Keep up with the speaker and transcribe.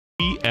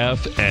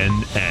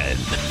TFNN.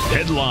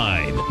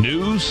 Headline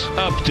News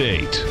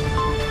Update.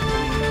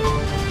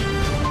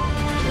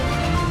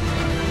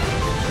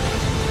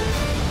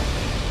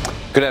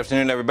 Good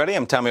afternoon, everybody.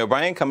 I'm Tommy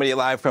O'Brien, coming to you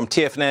live from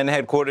TFNN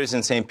headquarters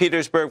in St.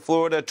 Petersburg,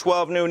 Florida,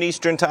 12 noon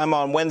Eastern time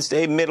on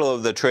Wednesday, middle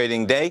of the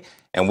trading day.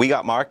 And we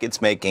got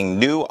markets making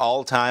new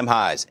all-time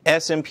highs.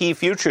 S&P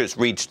futures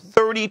reached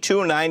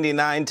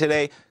 $32.99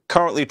 today,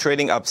 currently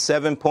trading up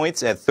 7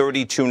 points at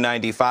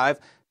 $32.95.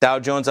 Dow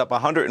Jones up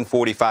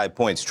 145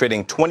 points,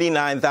 trading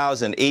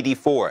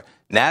 29,084.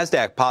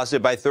 NASDAQ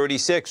positive by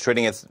 36,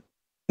 trading at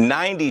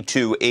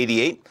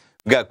 92.88.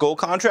 We got gold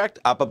contract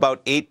up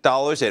about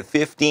 $8 at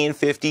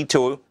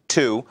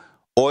 $15.52.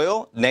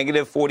 Oil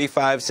negative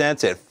 45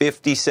 cents at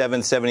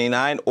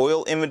 $57.79.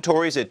 Oil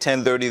inventories at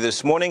 10:30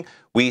 this morning.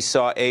 We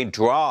saw a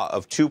draw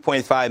of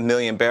 2.5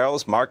 million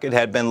barrels. Market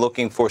had been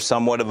looking for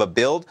somewhat of a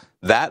build.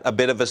 That a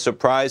bit of a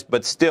surprise,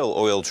 but still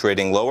oil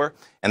trading lower.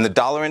 And the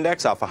dollar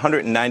index off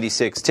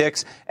 196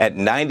 ticks at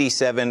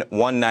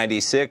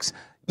 97.196.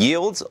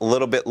 Yields a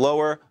little bit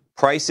lower.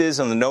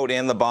 Prices on the note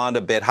and the bond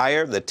a bit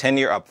higher. The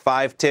 10-year up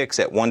 5 ticks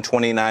at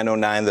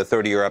 129.09. The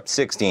 30-year up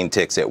 16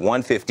 ticks at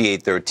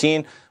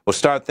 158.13. We'll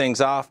start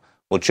things off.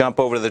 We'll jump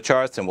over to the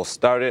charts, and we'll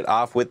start it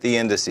off with the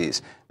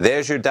indices.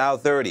 There's your Dow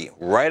 30,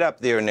 right up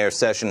there near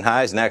session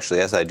highs. And actually,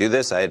 as I do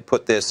this, I had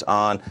put this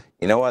on,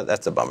 you know what,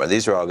 that's a bummer.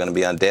 These are all going to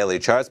be on daily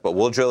charts, but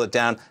we'll drill it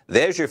down.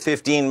 There's your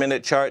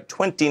 15-minute chart,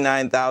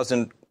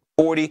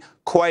 29,040.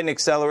 Quite an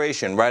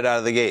acceleration right out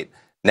of the gate.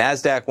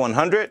 NASDAQ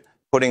 100,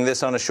 putting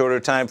this on a shorter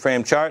time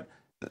frame chart.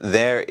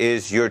 There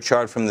is your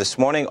chart from this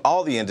morning.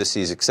 All the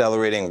indices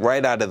accelerating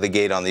right out of the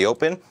gate on the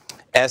open.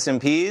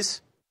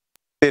 S&Ps,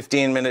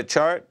 15-minute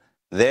chart.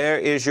 There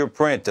is your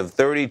print of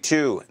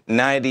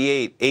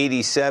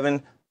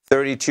 32.9887,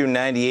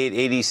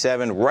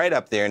 32.9887, right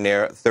up there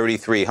near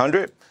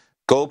 3,300.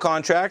 Gold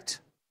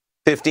contract,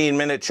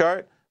 15-minute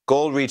chart.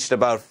 Gold reached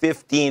about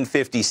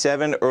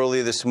 15.57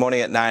 early this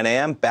morning at 9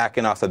 a.m.,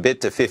 backing off a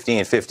bit to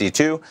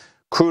 15.52.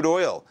 Crude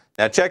oil.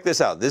 Now check this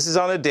out. This is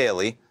on a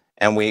daily,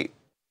 and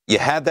you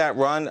had that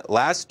run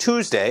last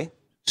Tuesday,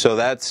 so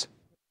that's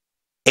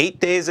 8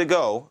 days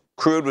ago.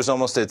 Crude was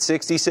almost at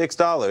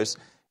 $66.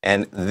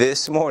 And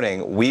this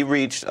morning, we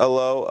reached a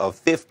low of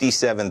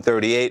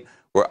 57.38.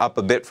 We're up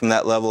a bit from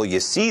that level. You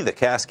see the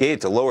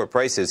cascade to lower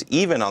prices,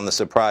 even on the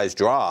surprise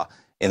draw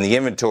in the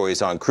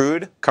inventories on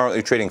crude,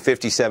 currently trading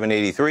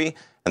 57.83,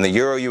 and the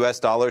euro-US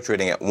dollar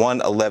trading at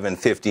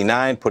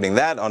 111.59, putting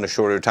that on a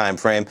shorter time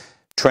frame,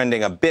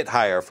 trending a bit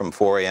higher from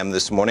 4 a.m.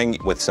 this morning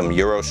with some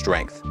euro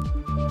strength.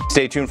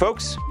 Stay tuned,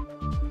 folks.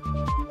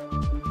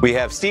 We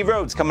have Steve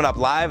Rhodes coming up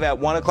live at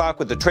 1 o'clock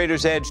with the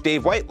Trader's Edge,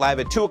 Dave White live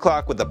at 2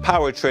 o'clock with the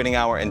Power Trading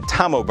Hour, and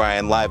Tom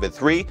O'Brien live at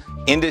 3.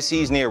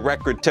 Indices near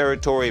record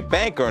territory,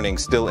 bank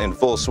earnings still in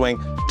full swing.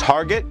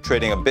 Target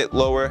trading a bit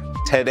lower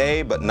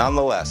today, but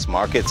nonetheless,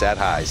 markets at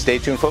highs. Stay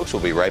tuned, folks.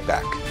 We'll be right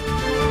back.